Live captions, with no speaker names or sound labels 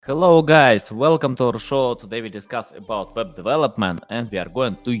Hello guys, welcome to our show. Today we discuss about web development and we are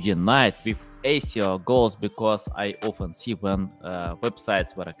going to unite with SEO goals because I often see when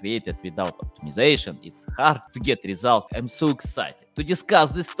websites were created without optimization, it's hard to get results. I'm so excited to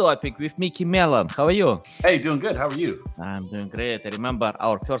discuss this topic with Mellen. How are you? Hey, doing good. How are you? I'm doing great. I remember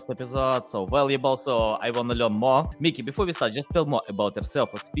our first episode, so valuable, so I want to learn more. Mickey, before we start, just tell more about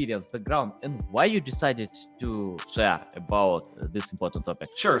yourself, experience, background, and why you decided to share about this important topic.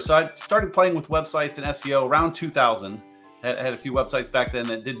 Sure. So I started playing with websites and SEO around 2000. Had a few websites back then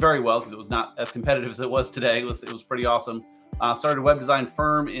that did very well because it was not as competitive as it was today. It was pretty awesome. Started a web design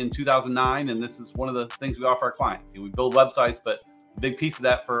firm in 2009, and this is one of the things we offer our clients. We build websites, but a big piece of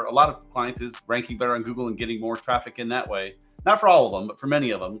that for a lot of clients is ranking better on Google and getting more traffic in that way. Not for all of them, but for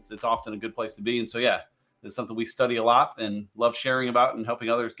many of them, it's often a good place to be. And so, yeah, it's something we study a lot and love sharing about and helping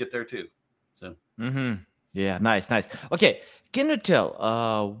others get there too. So. Yeah, nice. Okay, can you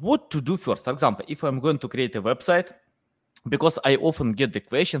tell what to do first? For example, if I'm going to create a website, because I often get the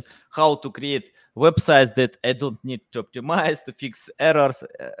question how to create websites that I don't need to optimize to fix errors.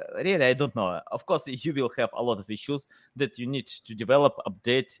 Really, I don't know. Of course, you will have a lot of issues that you need to develop,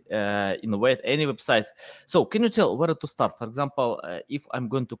 update, innovate any websites. So can you tell where to start? For example, if I'm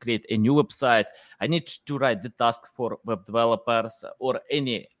going to create a new website, I need to write the task for web developers or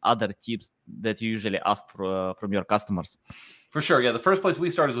any other tips that you usually ask from your customers. For sure. Yeah. The first place we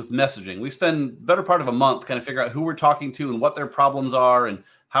start is with messaging. We spend better part of a month kind of figure out who we're talking to and what their problems are and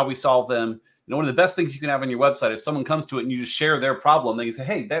how we solve them. One of the best things you can have on your website, if someone comes to it and you just share their problem, they can say,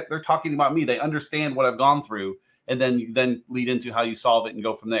 hey, they're talking about me. They understand what I've gone through. And then you then lead into how you solve it and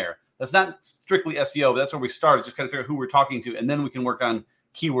go from there. That's not strictly SEO, but that's where we start, is just kind of figure out who we're talking to. And then we can work on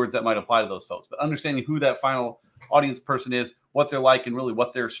keywords that might apply to those folks. But understanding who that final audience person is, what they're like, and really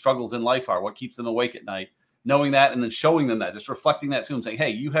what their struggles in life are, what keeps them awake at night. Knowing that and then showing them that, just reflecting that to them, saying, hey,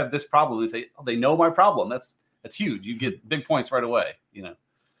 you have this problem. They say, oh, they know my problem. That's huge. You get big points right away,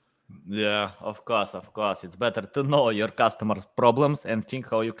 Yeah, of course. It's better to know your customers' problems and think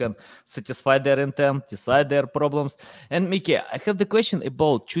how you can satisfy their intent, decide their problems. And Mickey, I have the question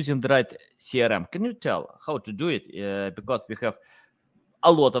about choosing the right CRM. Can you tell how to do it? Because we have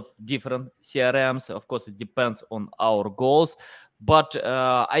a lot of different CRMs. Of course, it depends on our goals. But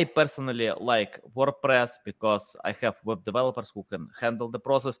I personally like WordPress because I have web developers who can handle the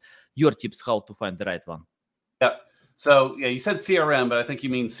process. Your tips how to find the right one. Yeah. So, you said CRM, but I think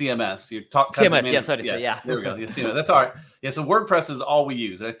you mean CMS. You're talking CMS, yeah, sorry. There we go. Yeah, CMS. That's all right. Yeah, so WordPress is all we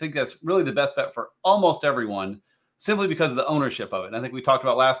use. And I think that's really the best bet for almost everyone, simply because of the ownership of it. And I think we talked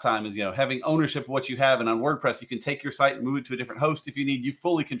about last time is, having ownership of what you have. And on WordPress, you can take your site and move it to a different host if you need. You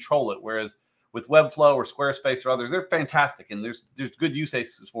fully control it. Whereas with Webflow or Squarespace or others, they're fantastic. And there's good use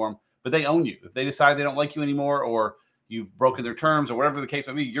cases for them, but they own you. If they decide they don't like you anymore or you've broken their terms or whatever the case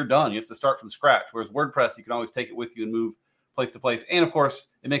may be, you're done. You have to start from scratch. Whereas WordPress, you can always take it with you and move place to place. And of course,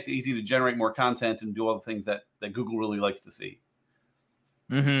 it makes it easy to generate more content and do all the things that Google really likes to see.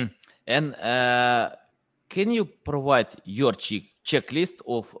 And can you provide your checklist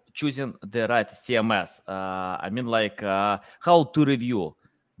of choosing the right CMS? How to review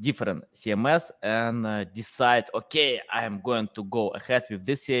different CMS and decide, okay, I am going to go ahead with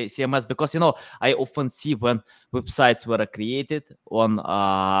this CMS because, I often see when websites were created on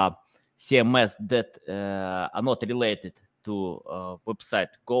CMS that are not related to website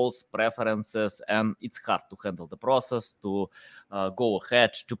goals, preferences, and it's hard to handle the process, to go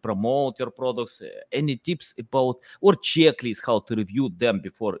ahead, to promote your products. Any tips about or checklist how to review them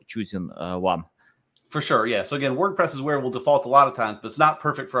before choosing one? For sure, yeah. So again, WordPress is where we'll default a lot of times, but it's not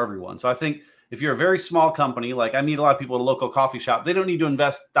perfect for everyone. So I think if you're a very small company, like I meet a lot of people at a local coffee shop, they don't need to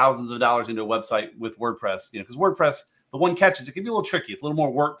invest thousands of dollars into a website with WordPress, because WordPress, the one catch is it can be a little tricky. It's a little more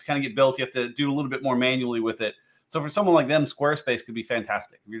work to kind of get built. You have to do a little bit more manually with it. So for someone like them, Squarespace could be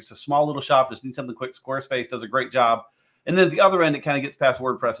fantastic. If you're just a small little shop, just need something quick, Squarespace does a great job. And then at the other end, it kind of gets past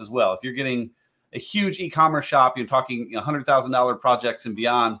WordPress as well. If you're getting a huge e-commerce shop, you're talking $100,000 projects and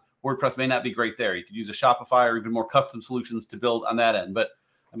beyond, WordPress may not be great there. You could use a Shopify or even more custom solutions to build on that end. But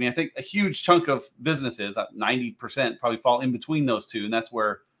I think a huge chunk of businesses, 90% probably fall in between those two. And that's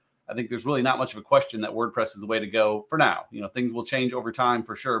where I think there's really not much of a question that WordPress is the way to go for now. Things will change over time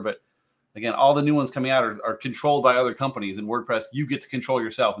for sure. But again, all the new ones coming out are controlled by other companies. And WordPress, you get to control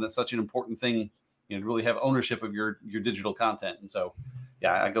yourself. And that's such an important thing, to really have ownership of your digital content. And so,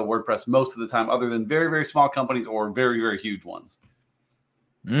 yeah, I go WordPress most of the time, other than very, very small companies or very, very huge ones.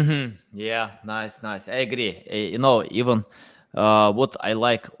 Yeah, nice. I agree. Even what I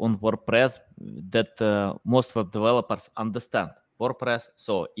like on WordPress that most web developers understand WordPress.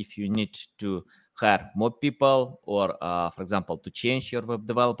 So if you need to hire more people, or for example, to change your web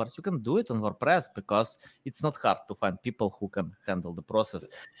developers, you can do it on WordPress because it's not hard to find people who can handle the process.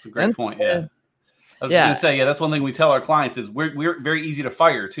 It's a great point. Yeah. I was just Yeah. going to say, that's one thing we tell our clients is we're very easy to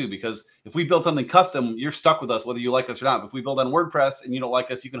fire too, because if we build something custom, you're stuck with us whether you like us or not. But if we build on WordPress and you don't like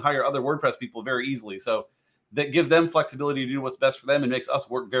us, you can hire other WordPress people very easily. So that gives them flexibility to do what's best for them and makes us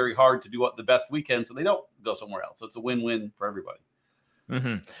work very hard to do what the best we can, so they don't go somewhere else. So it's a win-win for everybody.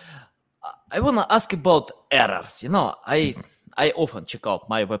 I want to ask about errors. I often check out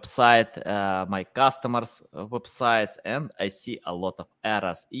my website, my customers' websites, and I see a lot of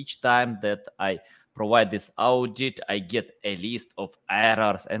errors. Each time that I provide this audit, I get a list of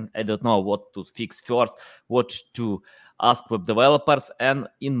errors, and I don't know what to fix first, what to ask web developers, and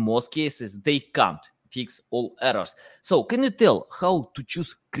in most cases, they can't fix all errors. So can you tell how to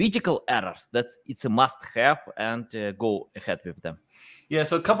choose critical errors that it's a must-have and go ahead with them? Yeah,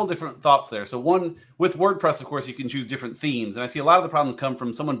 so a couple different thoughts there. So one, with WordPress, of course, you can choose different themes. And I see a lot of the problems come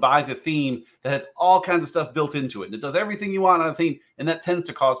from someone buys a theme that has all kinds of stuff built into it. And it does everything you want on a theme. And that tends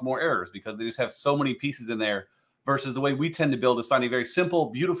to cause more errors because they just have so many pieces in there, versus the way we tend to build is find a very simple,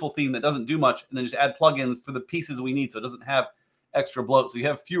 beautiful theme that doesn't do much and then just add plugins for the pieces we need so it doesn't have extra bloat. So you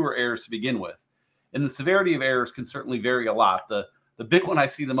have fewer errors to begin with. And the severity of errors can certainly vary a lot. The big one I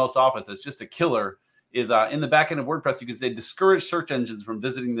see the most often that's just a killer is in the back end of WordPress, you can say discourage search engines from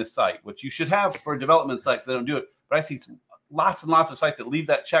visiting this site, which you should have for development sites so they don't do it. But I see lots and lots of sites that leave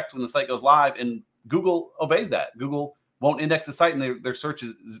that checked when the site goes live, and Google obeys that. Google won't index the site, and their search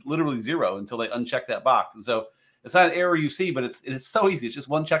is literally zero until they uncheck that box. And so it's not an error you see, but it's so easy. It's just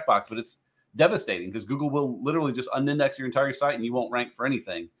one checkbox, but it's devastating because Google will literally just unindex your entire site and you won't rank for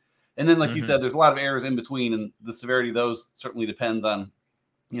anything. And then, like you said, there's a lot of errors in between, and the severity of those certainly depends on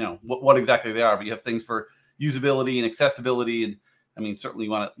what exactly they are. But you have things for usability and accessibility, and I mean, certainly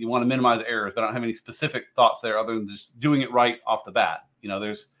you want to minimize errors, but I don't have any specific thoughts there other than just doing it right off the bat.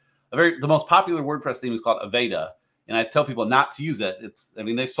 There's the most popular WordPress theme is called Aveda, and I tell people not to use it.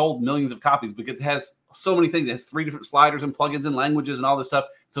 They've sold millions of copies because it has so many things. It has 3 different sliders and plugins and languages and all this stuff.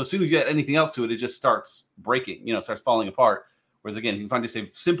 So as soon as you add anything else to it, it just starts breaking, starts falling apart. Whereas again, you can find just a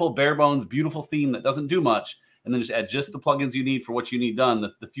simple, bare bones, beautiful theme that doesn't do much, and then just add just the plugins you need for what you need done.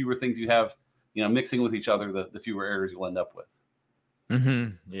 The fewer things you have, mixing with each other, the fewer errors you'll end up with.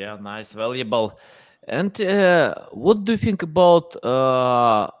 Yeah, nice, valuable. And what do you think about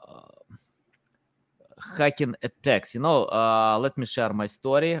hacking attacks? Let me share my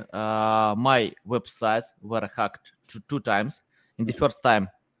story. My websites were hacked two times. In the first time,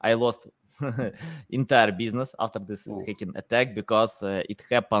 I lost entire business after this hacking attack because it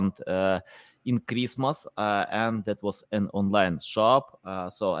happened in Christmas, and that was an online shop.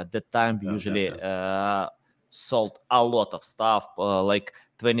 So at that time, we usually sold a lot of stuff, like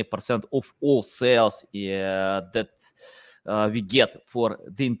 20% of all sales that we get for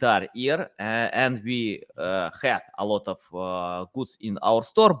the entire year. And we had a lot of goods in our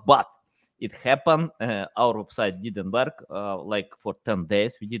store, but it happened. Our website didn't work like for 10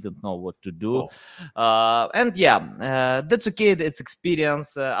 days. We didn't know what to do. And that's okay. That's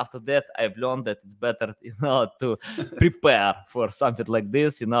experience. After that, I've learned that it's better, to prepare for something like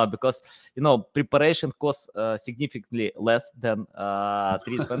this, because, preparation costs significantly less than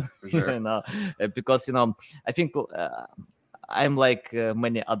treatment. For sure. Because, I think I'm like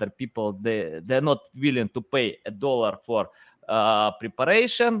many other people. They're not willing to pay $1 for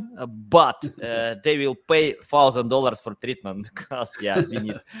preparation, but they will pay $1,000 for treatment because we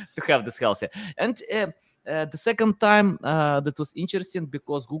need to have this healthy. And the second time that was interesting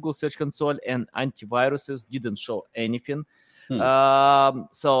because Google Search Console and antiviruses didn't show anything. But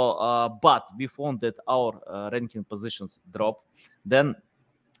we found that our ranking positions dropped. Then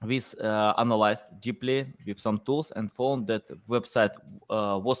we analyzed deeply with some tools and found that website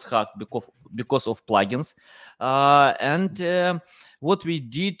was hacked because of plugins. And what we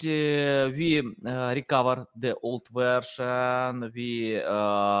did, we recovered the old version, we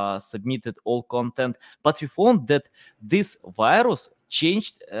submitted all content, but we found that this virus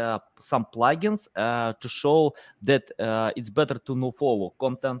changed some plugins to show that it's better to nofollow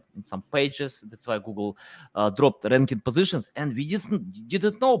content in some pages. That's why Google dropped ranking positions, and we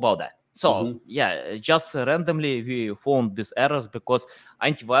didn't know about that. So just randomly we found these errors because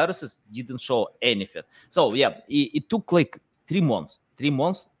antiviruses didn't show anything. So it took like 3 months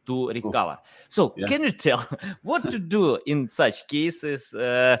to recover. So can you tell what to do in such cases?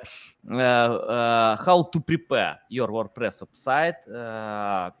 How to prepare your WordPress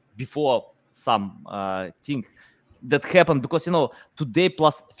website before some thing that happened? Because today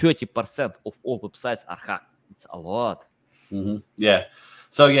plus 30% of all websites are hacked. It's a lot. Yeah.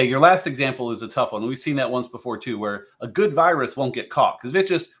 So yeah, your last example is a tough one. We've seen that once before too, where a good virus won't get caught because if it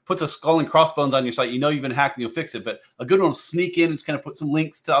just puts a skull and crossbones on your site, you know you've been hacked and you'll fix it. But a good one will sneak in and just kind of put some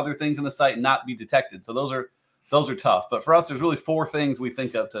links to other things in the site and not be detected. So those are tough. But for us, there's really 4 things we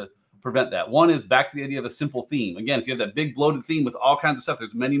think of to prevent that. One is back to the idea of a simple theme. Again, if you have that big bloated theme with all kinds of stuff,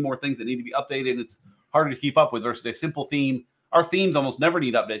 there's many more things that need to be updated, and it's harder to keep up with versus a simple theme. Our themes almost never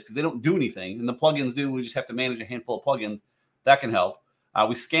need updates because they don't do anything, and the plugins do. We just have to manage a handful of plugins. That can help.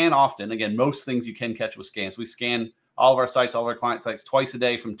 We scan often. Again, most things you can catch with scans. We scan all of our sites, all of our client sites twice a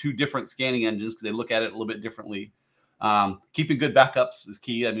day from 2 different scanning engines because they look at it a little bit differently. Keeping good backups is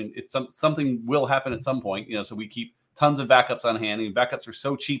key. I mean, if something will happen at some point, so we keep tons of backups on hand. I mean, backups are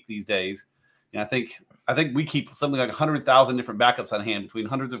so cheap these days. And I think we keep something like 100,000 different backups on hand between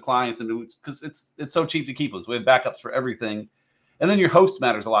hundreds of clients, and because it's so cheap to keep them. So we have backups for everything. And then your host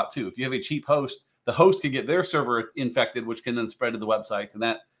matters a lot too. If you have a cheap host, the host could get their server infected, which can then spread to the websites. And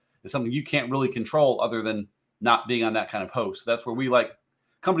that is something you can't really control other than not being on that kind of host. So that's where we like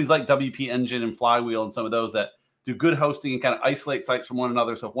companies like WP Engine and Flywheel and some of those that do good hosting and kind of isolate sites from one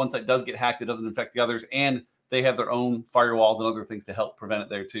another. So if one site does get hacked, it doesn't infect the others. And they have their own firewalls and other things to help prevent it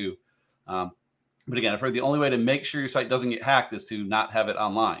there too. But again, I've heard the only way to make sure your site doesn't get hacked is to not have it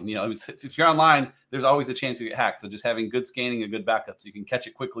online. If you're online, there's always a chance you get hacked. So just having good scanning and good backups, so you can catch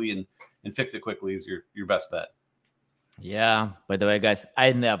it quickly and fix it quickly is your best bet. Yeah. By the way, guys,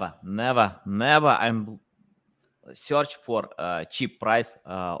 I never I'm search for a cheap price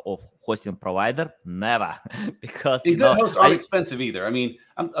of hosting provider. Never, because good hosts aren't expensive either. I mean,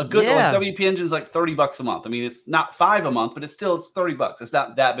 a good WP Engine is like $30 a month. I mean, it's not $5 a month, but it's $30. It's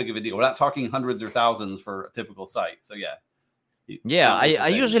not that big of a deal. We're not talking hundreds or thousands for a typical site. So yeah. I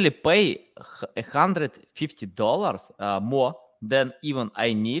usually pay $150 more than even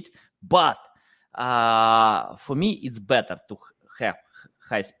I need, but for me it's better to have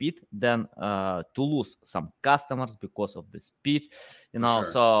high speed than to lose some customers because of the speed, Sure.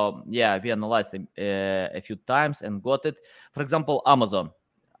 So yeah, we analyzed them a few times and got it. For example, Amazon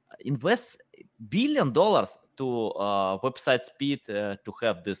invests $1 billion to website speed to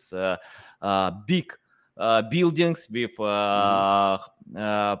have this big buildings with I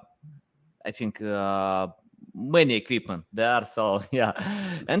think many equipment there. So yeah,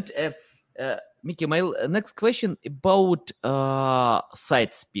 and Mickey, my next question about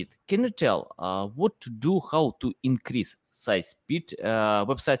site speed. Can you tell what to do, how to increase site speed,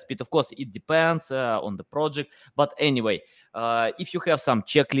 website speed? Of course, it depends on the project. But anyway, if you have some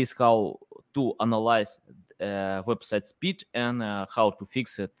checklist how to analyze website speed and how to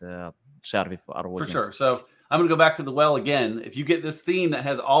fix it, share with our audience. For sure. So I'm going to go back to the well again. If you get this theme that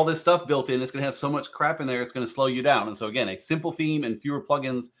has all this stuff built in, it's going to have so much crap in there, it's going to slow you down. And so again, a simple theme and fewer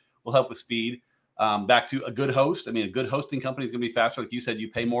plugins will help with speed. Back to a good host. I mean, a good hosting company is going to be faster. Like you said, you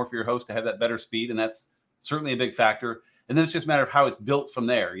pay more for your host to have that better speed, and that's certainly a big factor. And then it's just a matter of how it's built from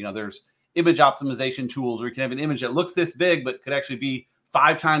there. There's image optimization tools where you can have an image that looks this big, but could actually be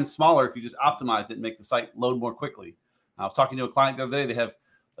 5 times smaller if you just optimized it and make the site load more quickly. I was talking to a client the other day. They have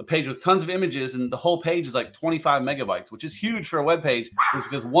a page with tons of images, and the whole page is like 25 megabytes, which is huge for a web page. It's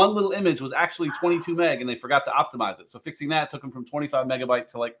because one little image was actually 22 meg, and they forgot to optimize it. So fixing that took them from 25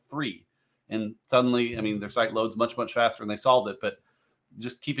 megabytes to like 3. And suddenly, I mean, their site loads much, much faster, and they solved it. But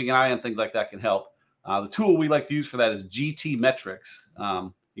just keeping an eye on things like that can help. The tool we like to use for that is GT Metrics,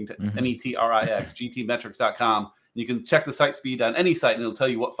 METRIX, GTmetrics.com. And you can check the site speed on any site, and it'll tell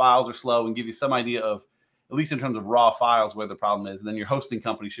you what files are slow and give you some idea of, at least in terms of raw files, where the problem is. And then your hosting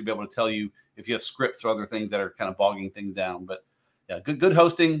company should be able to tell you if you have scripts or other things that are kind of bogging things down. But yeah, good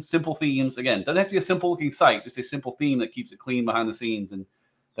hosting, simple themes. Again, doesn't have to be a simple looking site, just a simple theme that keeps it clean behind the scenes, and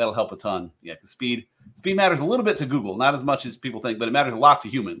that'll help a ton. Yeah, because speed matters a little bit to Google, not as much as people think, but it matters a lot to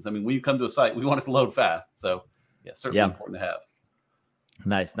humans. I mean, when you come to a site, we want it to load fast. So yeah, certainly important to have.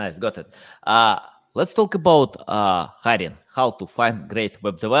 Nice, got it. Let's talk about hiring, how to find great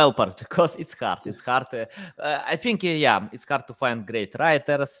web developers, because it's hard. I think, it's hard to find great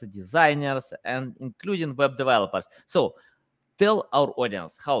writers, designers, and including web developers. So tell our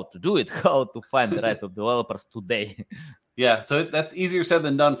audience how to do it, how to find the right web developers today. Yeah, so that's easier said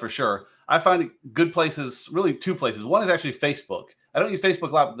than done for sure. I find good places, really 2 places. One is actually Facebook. I don't use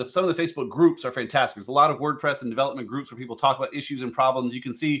Facebook a lot, but some of the Facebook groups are fantastic. There's a lot of WordPress and development groups where people talk about issues and problems. You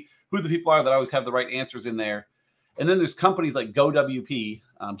can see who the people are that always have the right answers in there. And then there's companies like GoWP,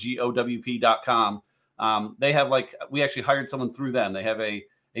 GOWP.com. They have we actually hired someone through them. They have a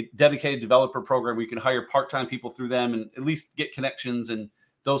dedicated developer program where you can hire part-time people through them and at least get connections, and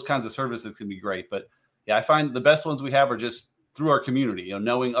those kinds of services can be great. But yeah, I find the best ones we have are just through our community,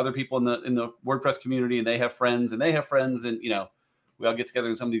 knowing other people in the WordPress community, and they have friends, and we all get together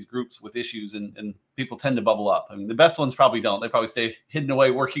in some of these groups with issues, and people tend to bubble up. I mean, the best ones probably don't. They probably stay hidden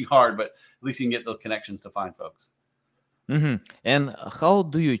away working hard, but at least you can get those connections to find folks. And how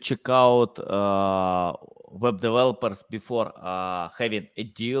do you check out web developers before having a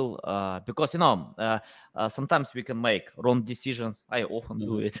deal? Because sometimes we can make wrong decisions. I often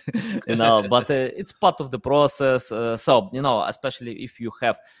do it, but it's part of the process. So especially if you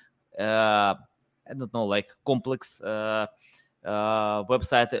have, I don't know, like complex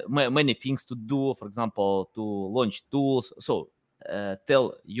website, many things to do. For example, to launch tools. So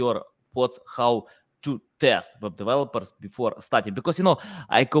tell your thoughts how to test web developers before starting, because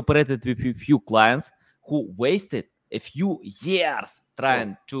I cooperated with a few clients who wasted a few years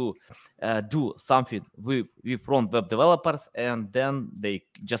trying to do something with front web developers, and then they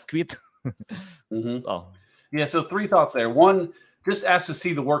just quit. So 3 thoughts there. One, just ask to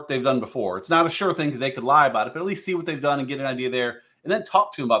see the work they've done before. It's not a sure thing because they could lie about it, but at least see what they've done and get an idea there, and then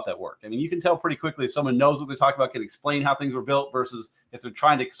talk to them about that work. I mean, you can tell pretty quickly if someone knows what they're talking about, can explain how things were built, versus if they're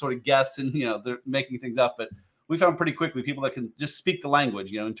trying to sort of guess and they're making things up. But we found pretty quickly people that can just speak the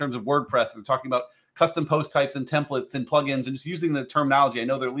language. In terms of WordPress, they're talking about custom post types and templates and plugins, and just using the terminology. I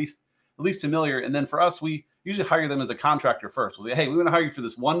know they're at least familiar. And then for us, we usually hire them as a contractor first. We'll say, hey, we want to hire you for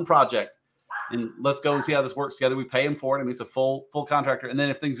this one project, and let's go and see how this works together. We pay them for it. I mean, it's a full contractor. And then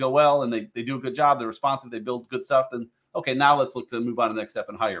if things go well and they do a good job, they're responsive, they build good stuff, then okay, now let's look to move on to the next step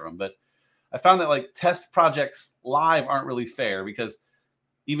and hire them. But I found that like test projects live aren't really fair, because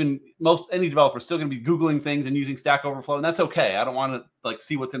even any developer is still going to be Googling things and using Stack Overflow, and that's okay. I don't want to like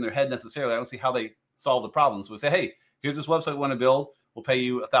see what's in their head necessarily. I don't see how they solve the problems. So we say, hey, here's this website we want to build. We'll pay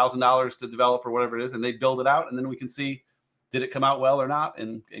you $1,000 to develop or whatever it is, and they build it out, and then we can see, did it come out well or not,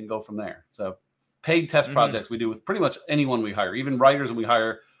 and go from there. So paid test projects we do with pretty much anyone we hire, even writers when we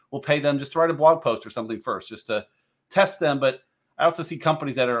hire, we'll pay them just to write a blog post or something first, just to test them. But I also see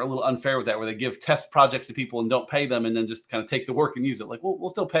companies that are a little unfair with that, where they give test projects to people and don't pay them, and then just kind of take the work and use it. Like, we'll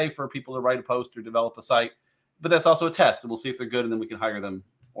still pay for people to write a post or develop a site, but that's also a test, and we'll see if they're good, and then we can hire them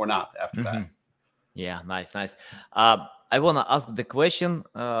or not after that. Yeah, nice. I want to ask the question.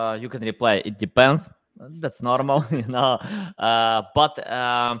 You can reply, it depends. That's normal, but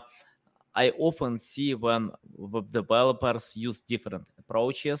I often see when web developers use different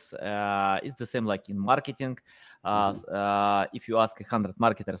approaches. It's the same like in marketing. If you ask 100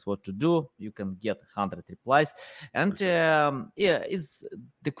 marketers what to do, you can get 100 replies. And it's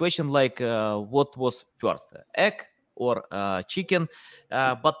the question like what was first, egg or chicken?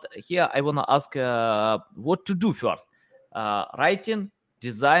 But here I want to ask what to do first, writing,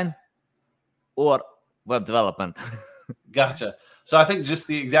 design, or web development. Gotcha. So I think just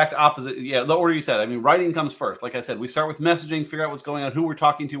the exact opposite. Yeah, the order you said. I mean, writing comes first. Like I said, we start with messaging, figure out what's going on, who we're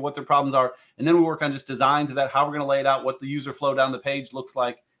talking to, what their problems are, and then we work on just designs of that, how we're going to lay it out, what the user flow down the page looks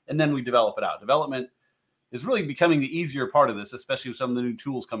like, and then we develop it out. Development is really becoming the easier part of this, especially with some of the new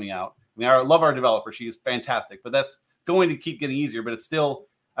tools coming out. I mean, I love our developer. She is fantastic, but that's going to keep getting easier. But it's still,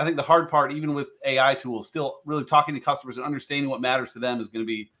 I think the hard part, even with AI tools, still really talking to customers and understanding what matters to them is going to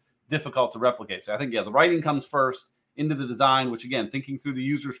be difficult to replicate. So I think, the writing comes first, into the design, which again, thinking through the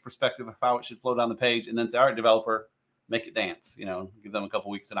user's perspective of how it should flow down the page, and then say, all right, developer, make it dance, give them a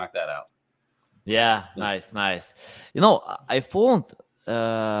couple weeks to knock that out. Yeah, nice. I found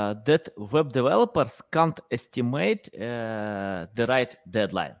that web developers can't estimate the right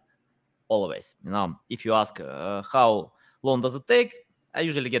deadline always. If you ask how long does it take, I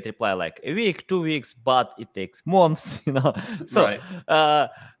usually get reply like a week, 2 weeks, but it takes months, So Right.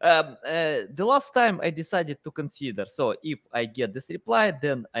 The last time I decided to consider, so if I get this reply,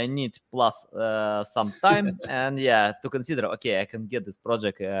 then I need plus some time and to consider, okay, I can get this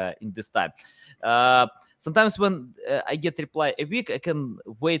project in this time. Sometimes when I get reply a week, I can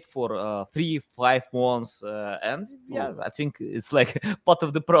wait for 3-5 months. And I think it's like part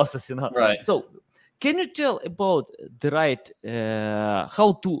of the process, Right. So can you tell about the right,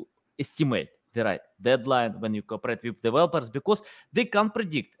 how to estimate the right deadline when you cooperate with developers? Because they can't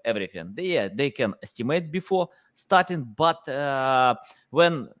predict everything. They can estimate before starting, but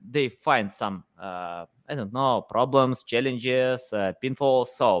when they find some, problems, challenges,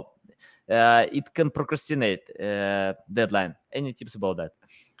 pitfalls, so it can procrastinate deadline. Any tips about that?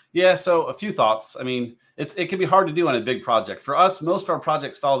 Yeah, so a few thoughts. I mean, it can be hard to do on a big project. For us, most of our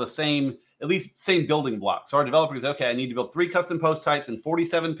projects follow the same building blocks. So our developers, okay, I need to build 3 custom post types and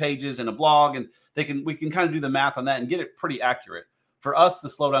 47 pages and a blog, and we can kind of do the math on that and get it pretty accurate. For us, the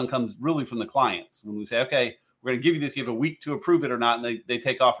slowdown comes really from the clients. When we say, okay, we're going to give you this, you have a week to approve it or not, and they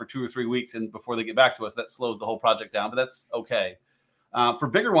take off for 2 or 3 weeks, and before they get back to us, that slows the whole project down, but that's okay. For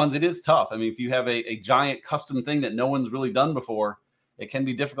bigger ones, it is tough. I mean, if you have a giant custom thing that no one's really done before, it can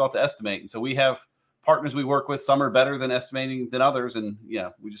be difficult to estimate. And so we have partners we work with. Some are better than estimating than others. And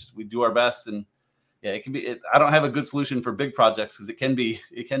we do our best. And it can be, I don't have a good solution for big projects because it can be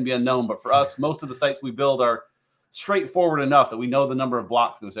unknown. But for us, most of the sites we build are straightforward enough that we know the number of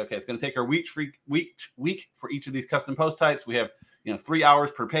blocks. And we say, okay, it's going to take our week for each of these custom post types. We have 3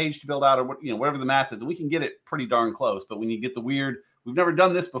 hours per page to build out, or whatever the math is, and we can get it pretty darn close. But when you get the weird, we've never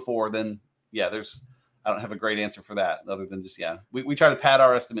done this before, then I don't have a great answer for that other than just we try to pad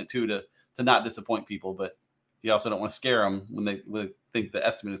our estimate too to not disappoint people, but you also don't want to scare them when they think the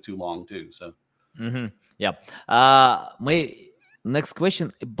estimate is too long too. So my next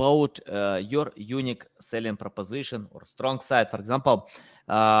question about your unique selling proposition or strong side. For example,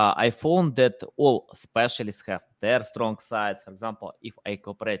 I found that all specialists have their strong sides. For example, if I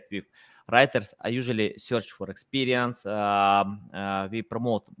cooperate with writers, I usually search for experience. We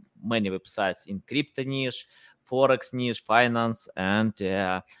promote many websites in crypto niche, forex niche, finance, and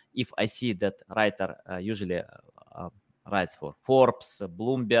if I see that writer usually writes for Forbes,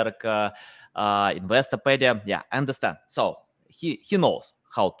 Bloomberg, Investopedia, I understand. So he knows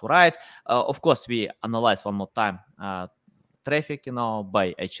how to write. Of course, we analyze one more time traffic,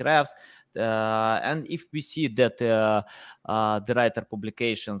 by Hrefs. And if we see that the writer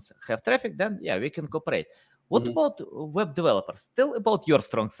publications have traffic, then we can cooperate. What about web developers? Tell about your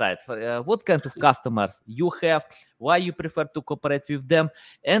strong side. What kind of customers you have, why you prefer to cooperate with them,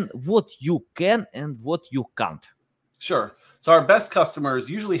 and what you can and what you can't. Sure. So our best customers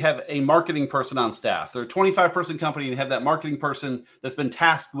usually have a marketing person on staff. They're a 25-person company and have that marketing person that's been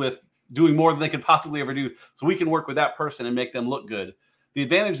tasked with doing more than they could possibly ever do. So we can work with that person and make them look good. The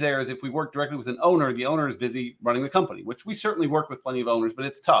advantage there is if we work directly with an owner, the owner is busy running the company, which we certainly work with plenty of owners, but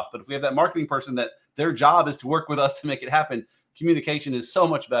it's tough. But if we have that marketing person that their job is to work with us to make it happen, communication is so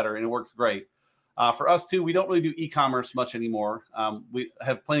much better and it works great. For us too, we don't really do e-commerce much anymore. We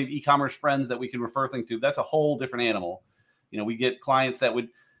have plenty of e-commerce friends that we can refer things to. That's a whole different animal. We get clients that would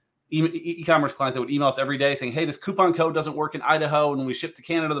e-commerce clients that would email us every day saying, hey, this coupon code doesn't work in Idaho. And when we ship to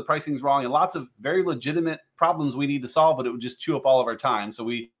Canada, the pricing's wrong, and lots of very legitimate problems we need to solve, but it would just chew up all of our time. So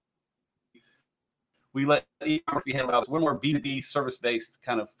we let e-commerce be handled out. We're more B2B service-based,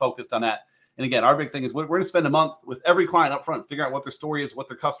 kind of focused on that. And again, our big thing is we're going to spend a month with every client up front, figure out what their story is, what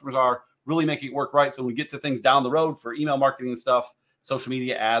their customers are, really making it work right. So when we get to things down the road for email marketing and stuff, social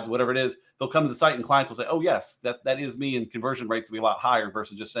media ads, whatever it is, they'll come to the site and clients will say, oh, yes, that is me. And conversion rates will be a lot higher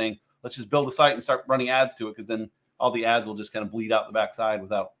versus just saying, let's just build a site and start running ads to it, because then all the ads will just kind of bleed out the backside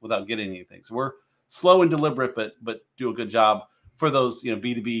without getting anything. So we're slow and deliberate, but do a good job for those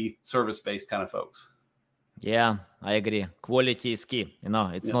B2B service-based kind of folks. Yeah, I agree. Quality is key.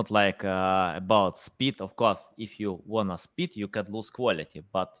 It's not like about speed. Of course, if you want to speed, you can lose quality.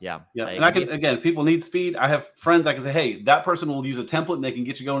 But if people need speed, I have friends I can say, hey, that person will use a template and they can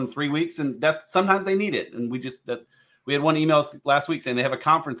get you going in 3 weeks. And sometimes they need it. And we had one email last week saying they have a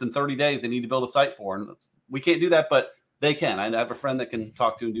conference in 30 days they need to build a site for. And we can't do that, but they can. I have a friend that can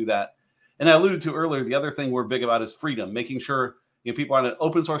talk to and do that. And I alluded to earlier, the other thing we're big about is freedom, making sure people on an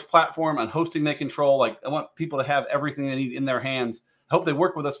open source platform, on hosting they control. Like, I want people to have everything they need in their hands. I hope they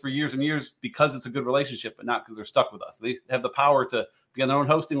work with us for years and years because it's a good relationship, but not because they're stuck with us. They have the power to be on their own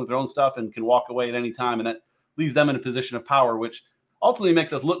hosting with their own stuff and can walk away at any time. And that leaves them in a position of power, which ultimately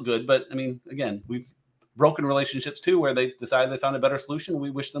makes us look good. But I mean, again, we've broken relationships too, where they decided they found a better solution. And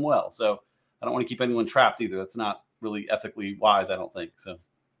we wish them well. So I don't want to keep anyone trapped either. That's not really ethically wise, I don't think. So.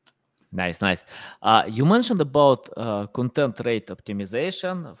 Nice. You mentioned about content rate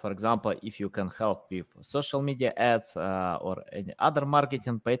optimization. For example, if you can help with social media ads or any other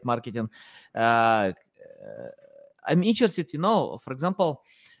marketing, paid marketing. I'm interested, for example,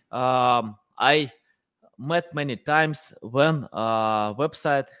 I met many times when a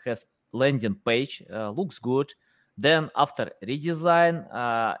website has landing page, looks good. Then after redesign,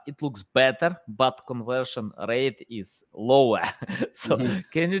 it looks better, but conversion rate is lower. So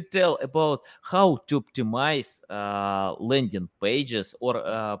Can you tell about how to optimize landing pages,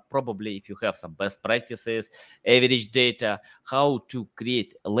 or probably if you have some best practices, average data, how to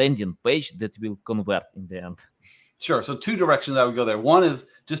create a landing page that will convert in the end? Sure. So 2 directions I would go there. One is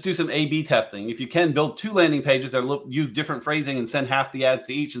just do some A/B testing. If you can, build 2 landing pages that use different phrasing and send half the ads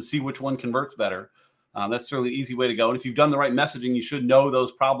to each and see which one converts better. That's certainly an easy way to go. And if you've done the right messaging, you should know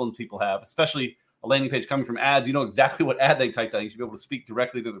those problems people have, especially a landing page coming from ads. You know exactly what ad they typed out. You should be able to speak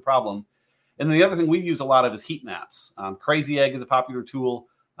directly to the problem. And then the other thing we use a lot of is heat maps. Crazy Egg is a popular tool.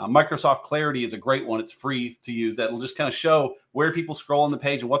 Microsoft Clarity is a great one. It's free to use. That will just kind of show where people scroll on the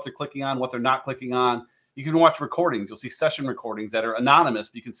page and what they're clicking on, what they're not clicking on. You can watch recordings. You'll see session recordings that are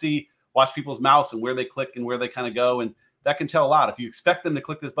anonymous. You can watch people's mouse and where they click and where they kind of go. And that can tell a lot. If you expect them to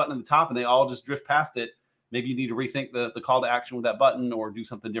click this button at the top and they all just drift past it, maybe you need to rethink the call to action with that button or do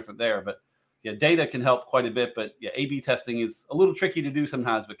something different there. But yeah, data can help quite a bit. But yeah, A/B testing is a little tricky to do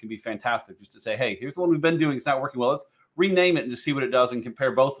sometimes, but can be fantastic just to say, hey, here's the one we've been doing. It's not working well. Let's rename it and just see what it does and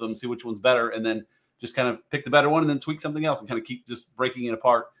compare both of them, see which one's better, and then just kind of pick the better one and then tweak something else and kind of keep just breaking it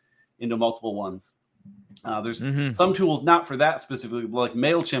apart into multiple ones. There's some tools not for that specifically, like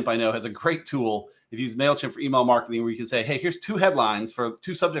MailChimp, I know, has a great tool. If you use MailChimp for email marketing, where you can say, hey, here's 2 headlines for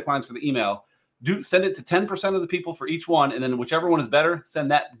 2 subject lines for the email. Send it to 10% of the people for each one, and then whichever one is better,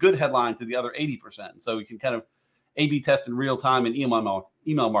 send that good headline to the other 80%. So you can kind of A/B test in real time in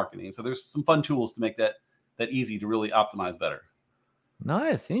email marketing. So there's some fun tools to make that easy to really optimize better.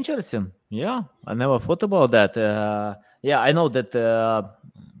 Nice, interesting. Yeah, I never thought about that. I know that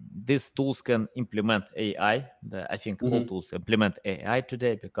these tools can implement AI. I think all tools implement AI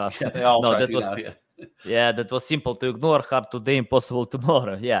today because that was simple to ignore, hard today, impossible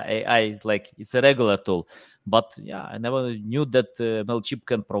tomorrow. Yeah, AI it's a regular tool, but yeah, I never knew that MailChimp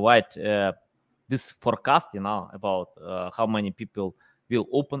can provide this forecast, about how many people will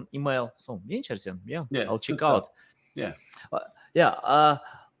open email. So interesting. Yeah, I'll check out.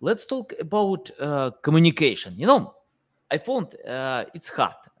 Let's talk about communication. I found it's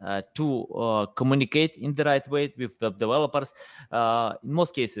hard to communicate in the right way with web developers. In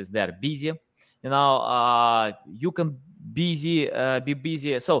most cases, they're busy. You can be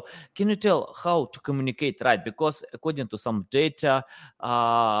busy. So can you tell how to communicate right? Because according to some data,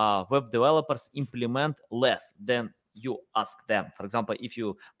 web developers implement less than you ask them. For example, if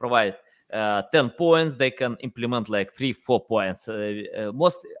you provide 10 points, they can implement 3-4 points.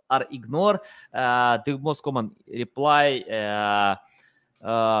 Most are ignored. The most common reply,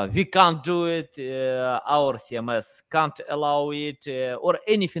 we can't do it, our CMS can't allow it, or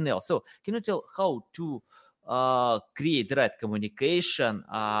anything else. So can you tell how to create the right communication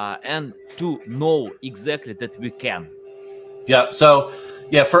and to know exactly that we can? Yeah, so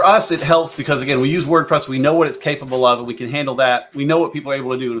for us, it helps because, again, we use WordPress. We know what it's capable of, and we can handle that. We know what people are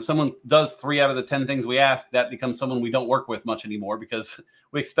able to do. And if someone does 3 out of the 10 things we ask, that becomes someone we don't work with much anymore because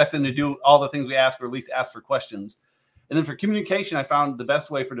we expect them to do all the things we ask, or at least ask for questions. And then for communication, I found the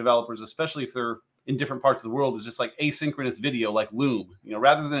best way for developers, especially if they're in different parts of the world, is just like asynchronous video, like Loom.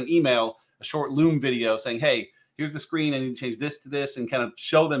 Rather than an email, a short Loom video saying, hey, here's the screen, I need to change this to this, and kind of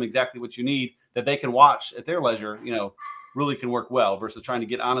show them exactly what you need that they can watch at their leisure, really can work well versus trying to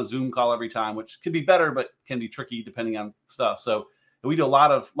get on a Zoom call every time, which could be better, but can be tricky depending on stuff. So we do a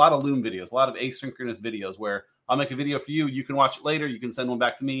lot of Loom videos, a lot of asynchronous videos where I'll make a video for you. You can watch it later. You can send one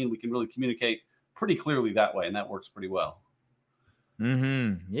back to me, and we can really communicate pretty clearly that way. And that works pretty well.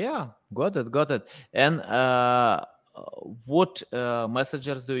 Yeah, got it. And what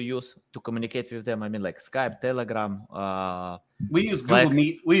messengers do you use to communicate with them? I mean, like Skype, Telegram, we use Slack? Google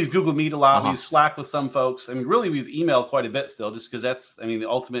Meet. We use Google Meet a lot. We use Slack with some folks. I mean, really, we use email quite a bit still, just because that's, the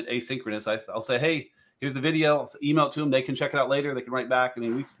ultimate asynchronous. I'll say, hey, here's the video. I'll email it to them. They can check it out later. They can write back.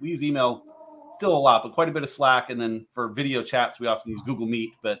 We use email still a lot, but quite a bit of Slack. And then for video chats, we often use Google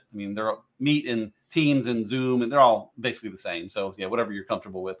Meet. But they're Meet and Teams and Zoom, and they're all basically the same. So yeah, whatever you're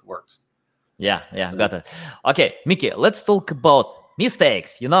comfortable with works. Yeah, got it. Okay, Mickey, let's talk about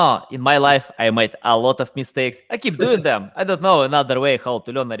mistakes. In my life, I made a lot of mistakes. I keep doing them. I don't know another way how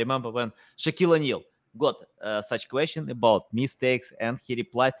to learn. I remember when Shaquille O'Neal got such question about mistakes, and he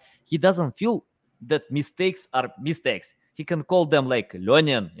replied, he doesn't feel that mistakes are mistakes. He can call them like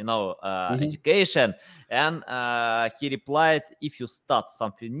learning, education. And he replied, if you start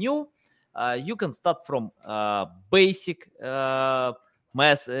something new, you can start from basic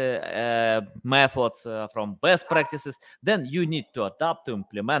methods, from best practices. Then you need to adapt, to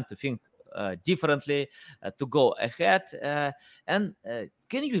implement, to think differently, to go ahead. And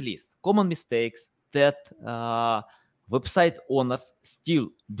can you list common mistakes that website owners still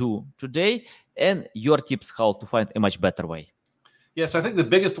do today, and your tips how to find a much better way? Yeah, so I think the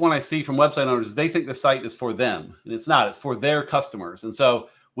biggest one I see from website owners is they think the site is for them, and it's not. It's for their customers. And so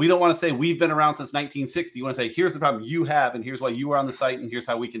we don't want to say we've been around since 1960. You want to say, here's the problem you have, and here's why you are on the site, and here's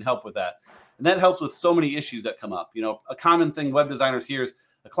how we can help with that. And that helps with so many issues that come up. A common thing web designers hear is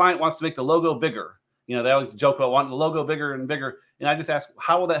a client wants to make the logo bigger. They always joke about wanting the logo bigger and bigger. And I just ask,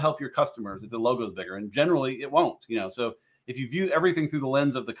 how will that help your customers if the logo is bigger? And generally it won't. So if you view everything through the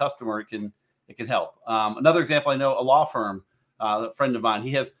lens of the customer, it can help. Another example, I know a law firm, a friend of mine,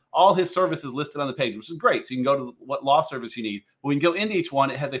 he has all his services listed on the page, which is great. So you can go to what law service you need. But when you go into each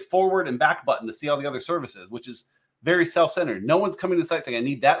one, it has a forward and back button to see all the other services, which is very self-centered. No one's coming to the site saying, I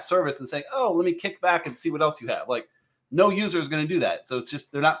need that service, and saying, oh, let me kick back and see what else you have. No user is going to do that. So it's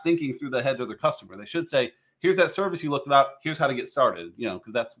just, they're not thinking through the head of their customer. They should say, here's that service you looked about. Here's how to get started,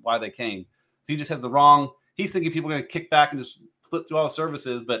 because that's why they came. So he just has he's thinking people are going to kick back and just flip through all the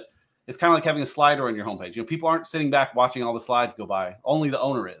services, but it's kind of like having a slider on your homepage. People aren't sitting back watching all the slides go by. Only the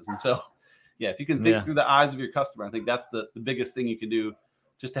owner is. And so, if you can think through the eyes of your customer, I think that's the biggest thing you can do,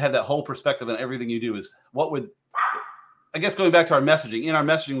 just to have that whole perspective on everything you do is I guess going back to our messaging, in our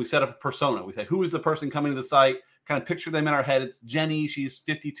messaging, we set up a persona. We say, who is the person coming to the site? Kind of picture them in our head. It's Jenny. She's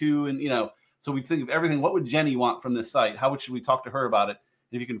 52. And, so we think of everything. What would Jenny want from this site? How should we talk to her about it?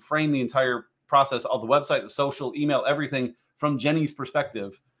 And if you can frame the entire process, all the website, the social, email, everything from Jenny's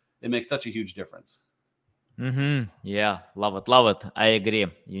perspective, it makes such a huge difference. Yeah, love it. I agree.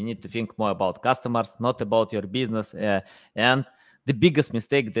 You need to think more about customers, not about your business. And the biggest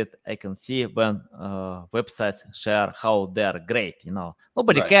mistake that I can see when websites share how they're great,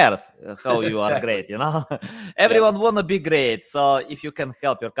 nobody cares how you are great, everyone want to be great. So if you can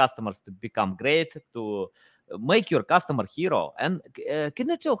help your customers to become great, to make your customer hero, and can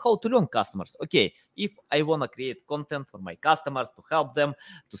you tell how to learn customers? Okay, if I want to create content for my customers to help them,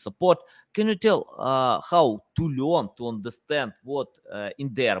 to support, can you tell how to learn, to understand what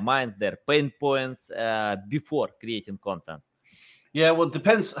in their minds, their pain points before creating content? Yeah, well, it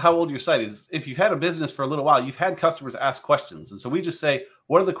depends how old your site is. If you've had a business for a little while, you've had customers ask questions. And so we just say,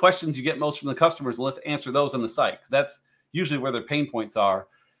 what are the questions you get most from the customers? And let's answer those on the site, because that's usually where their pain points are.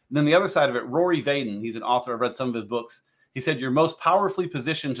 And then the other side of it, Rory Vaden, he's an author. I've read some of his books. He said, you're most powerfully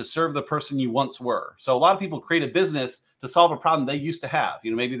positioned to serve the person you once were. So a lot of people create a business to solve a problem they used to have.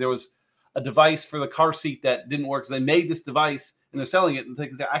 Maybe there was a device for the car seat that didn't work. So they made this device and they're selling it. And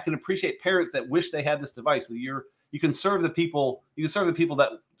I can appreciate parents that wish they had this device. So you can serve the people. You can serve the people that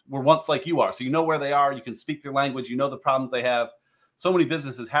were once like you are. So you know where they are. You can speak their language. You know the problems they have. So many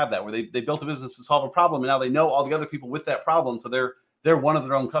businesses have that, where they built a business to solve a problem, and now they know all the other people with that problem. So they're one of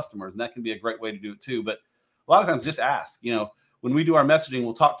their own customers, and that can be a great way to do it too. But a lot of times, just ask. When we do our messaging,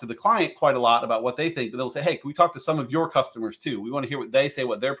 we'll talk to the client quite a lot about what they think, but they'll say, "Hey, can we talk to some of your customers too? We want to hear what they say,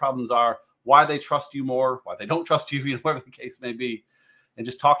 what their problems are, why they trust you more, why they don't trust you, whatever the case may be." And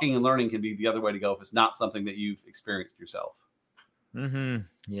just talking and learning can be the other way to go if it's not something that you've experienced yourself.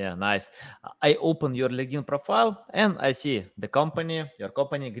 Yeah, nice. I open your LinkedIn profile and I see the company, your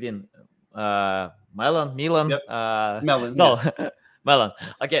company, Green, Mellen. Yep. Mellen. So, Mellen.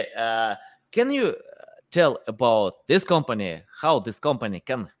 Okay. Can you tell about this company, how this company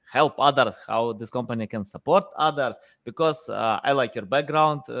can help others, how this company can support others? Because I like your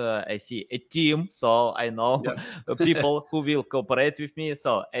background. I see a team, so I know people who will cooperate with me.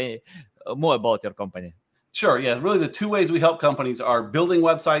 So more about your company. Sure. Yeah. Really, the two ways we help companies are building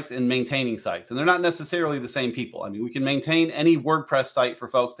websites and maintaining sites. And they're not necessarily the same people. I mean, we can maintain any WordPress site for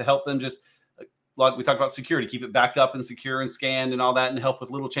folks to help them just, like we talked about security, keep it backed up and secure and scanned and all that, and help with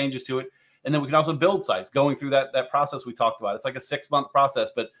little changes to it. And then we can also build sites going through that process we talked about. It's like a 6-month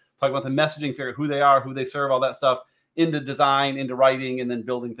process, but talk about the messaging, figure out who they are, who they serve, all that stuff, into design, into writing, and then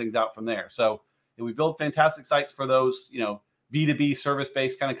building things out from there. So we build fantastic sites for those, B2B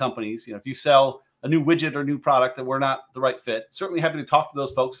service-based kind of companies. If you sell a new widget or new product that we're not the right fit, certainly happy to talk to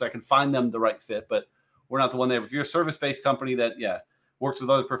those folks so I can find them the right fit, but we're not the one there. If you're a service-based company that, works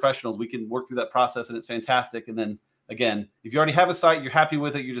with other professionals, we can work through that process and it's fantastic. And then again, if you already have a site, you're happy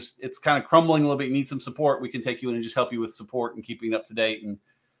with it, it's kind of crumbling a little bit, you need some support, we can take you in and just help you with support and keeping it up to date and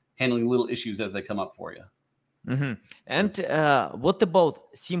handling little issues as they come up for you. And what about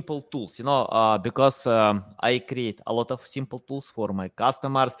simple tools? Because I create a lot of simple tools for my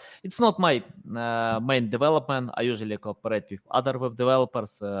customers. It's not my main development. I usually cooperate with other web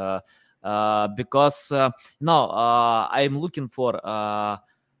developers because I'm looking for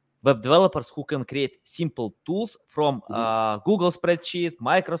web developers who can create simple tools from Google Spreadsheet,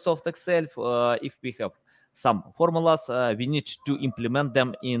 Microsoft Excel. If we have some formulas, we need to implement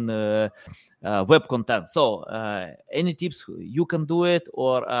them in web content. So any tips you can do it,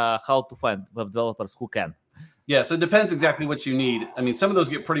 or how to find web developers who can? Yeah, so it depends exactly what you need. I mean, some of those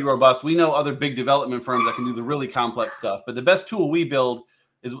get pretty robust. We know other big development firms that can do the really complex stuff, but the best tool we build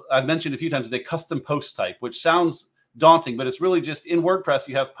is, I've mentioned a few times, is a custom post type, which sounds daunting, but it's really just in WordPress,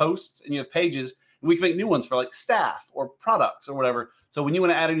 you have posts and you have pages, and we can make new ones for like staff or products or whatever. So when you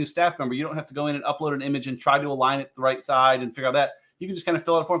want to add a new staff member, you don't have to go in and upload an image and try to align it the right side and figure out that. You can just kind of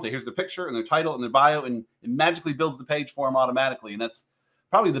fill out a form. Say, here's their picture and their title and their bio, and it magically builds the page for them automatically. And that's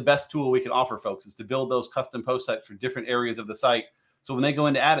probably the best tool we can offer folks, is to build those custom post types for different areas of the site. So when they go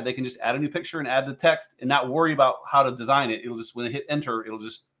in to add it, they can just add a new picture and add the text and not worry about how to design it. It'll just, when they hit enter, it'll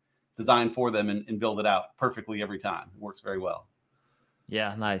just design for them and build it out perfectly every time. It works very well.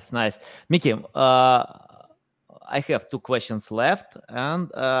 Yeah, nice. Mickey, I have 2 questions left,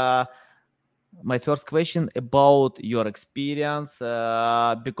 and My first question about your experience,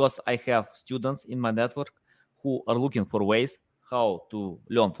 because I have students in my network who are looking for ways how to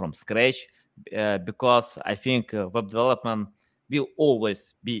learn from scratch, because I think web development will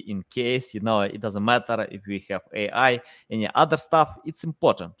always be in case, it doesn't matter if we have AI, any other stuff, it's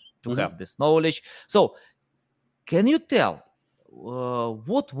important to have this knowledge. So can you tell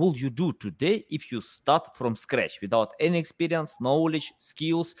what will you do today if you start from scratch without any experience, knowledge,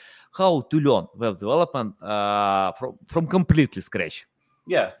 skills, how to learn web development from completely scratch?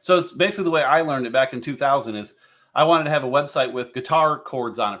 Yeah. So it's basically the way I learned it back in 2000 is I wanted to have a website with guitar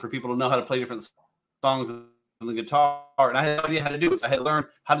chords on it for people to know how to play different songs on the guitar. And I had no idea how to do it. So I had to learn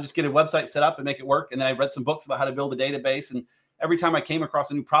how to just get a website set up and make it work. And then I read some books about how to build a database. And every time I came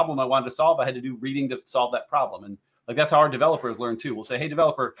across a new problem I wanted to solve, I had to do reading to solve that problem. And like that's how our developers learn too. We'll say, hey,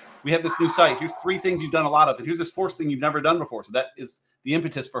 developer, we have this new site. Here's 3 things you've done a lot of. And here's this 4th thing you've never done before. So that is the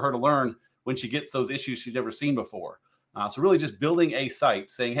impetus for her to learn when she gets those issues she's never seen before. So really just building a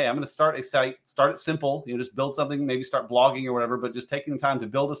site, saying, hey, I'm going to start a site, start it simple, just build something, maybe start blogging or whatever, but just taking the time to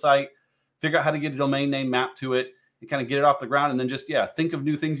build a site, figure out how to get a domain name mapped to it and kind of get it off the ground. And then just, think of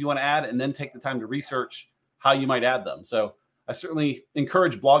new things you want to add and then take the time to research how you might add them. So I certainly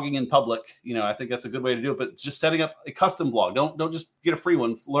encourage blogging in public. I think that's a good way to do it, but just setting up a custom blog. Don't just get a free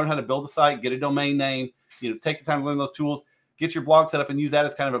one. Learn how to build a site, get a domain name, take the time to learn those tools, get your blog set up and use that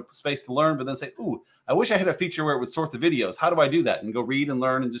as kind of a space to learn, but then say, ooh, I wish I had a feature where it would sort the videos. How do I do that? And go read and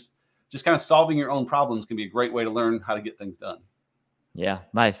learn, and just kind of solving your own problems can be a great way to learn how to get things done. Yeah,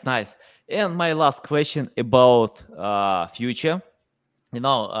 nice. And my last question about future. We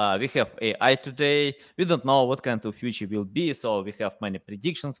have AI today. We don't know what kind of future will be, so we have many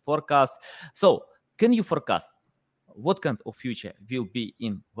predictions, forecasts. So can you forecast what kind of future will be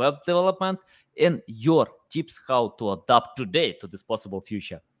in web development and your tips how to adapt today to this possible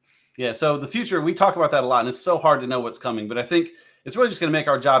future? Yeah, so the future, we talk about that a lot, and it's so hard to know what's coming, but I think it's really just going to make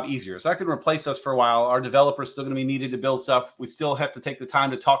our job easier. So that can replace us for a while. Our developers are still going to be needed to build stuff. We still have to take the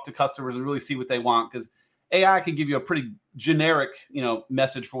time to talk to customers and really see what they want, because AI can give you a pretty generic,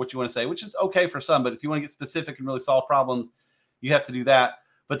 message for what you want to say, which is okay for some, but if you want to get specific and really solve problems, you have to do that.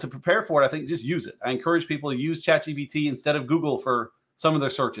 But to prepare for it, I think just use it. I encourage people to use ChatGPT instead of Google for some of their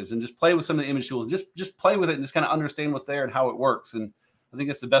searches, and just play with some of the image tools. Just play with it and just kind of understand what's there and how it works. And I think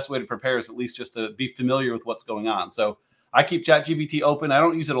that's the best way to prepare, is at least just to be familiar with what's going on. So I keep ChatGPT open. I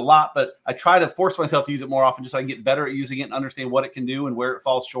don't use it a lot, but I try to force myself to use it more often just so I can get better at using it and understand what it can do and where it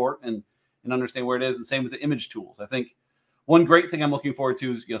falls short, and understand where it is. And same with the image tools. I think one great thing I'm looking forward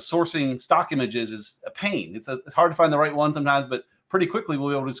to is, sourcing stock images is a pain. It's hard to find the right one sometimes, but pretty quickly we'll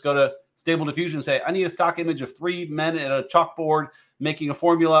be able to just go to Stable Diffusion and say, I need a stock image of 3 men at a chalkboard making a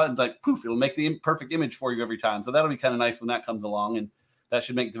formula, and like, poof, it'll make the perfect image for you every time. So that'll be kind of nice when that comes along, and that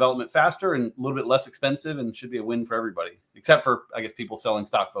should make development faster and a little bit less expensive, and should be a win for everybody, except for, I guess, people selling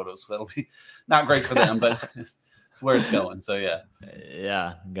stock photos. So that'll be not great for them, but it's where it's going. So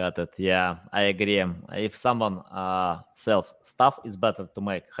yeah, got it. Yeah, I agree. If someone sells stuff, it's better to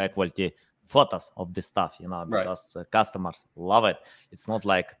make high quality photos of the stuff, because customers love it. It's not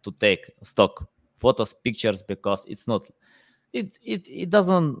like to take stock photos, pictures, because it's not. It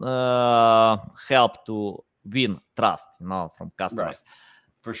doesn't help to win trust, from customers.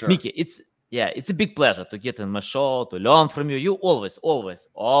 Right. For sure. Mickey, it's a big pleasure to get in my show, to learn from you. You always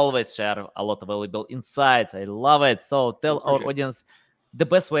share a lot of valuable insights. I love it. So tell our audience the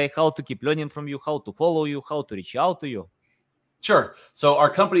best way how to keep learning from you, how to follow you, how to reach out to you. Sure. So our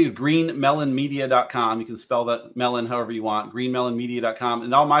company is greenmellenmedia.com. You can spell that Mellen however you want, greenmellenmedia.com.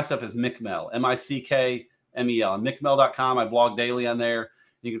 And all my stuff is MickMell, MickMel. MickMel.com. I blog daily on there.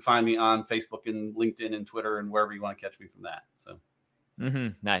 You can find me on Facebook and LinkedIn and Twitter and wherever you want to catch me from that. So,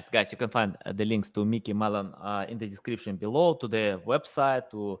 nice, guys. You can find the links to Mickey Mellen in the description below, to the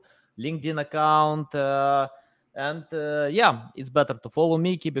website, to LinkedIn account, and it's better to follow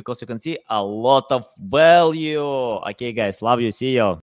Mickey because you can see a lot of value. Okay, guys, love you. See you.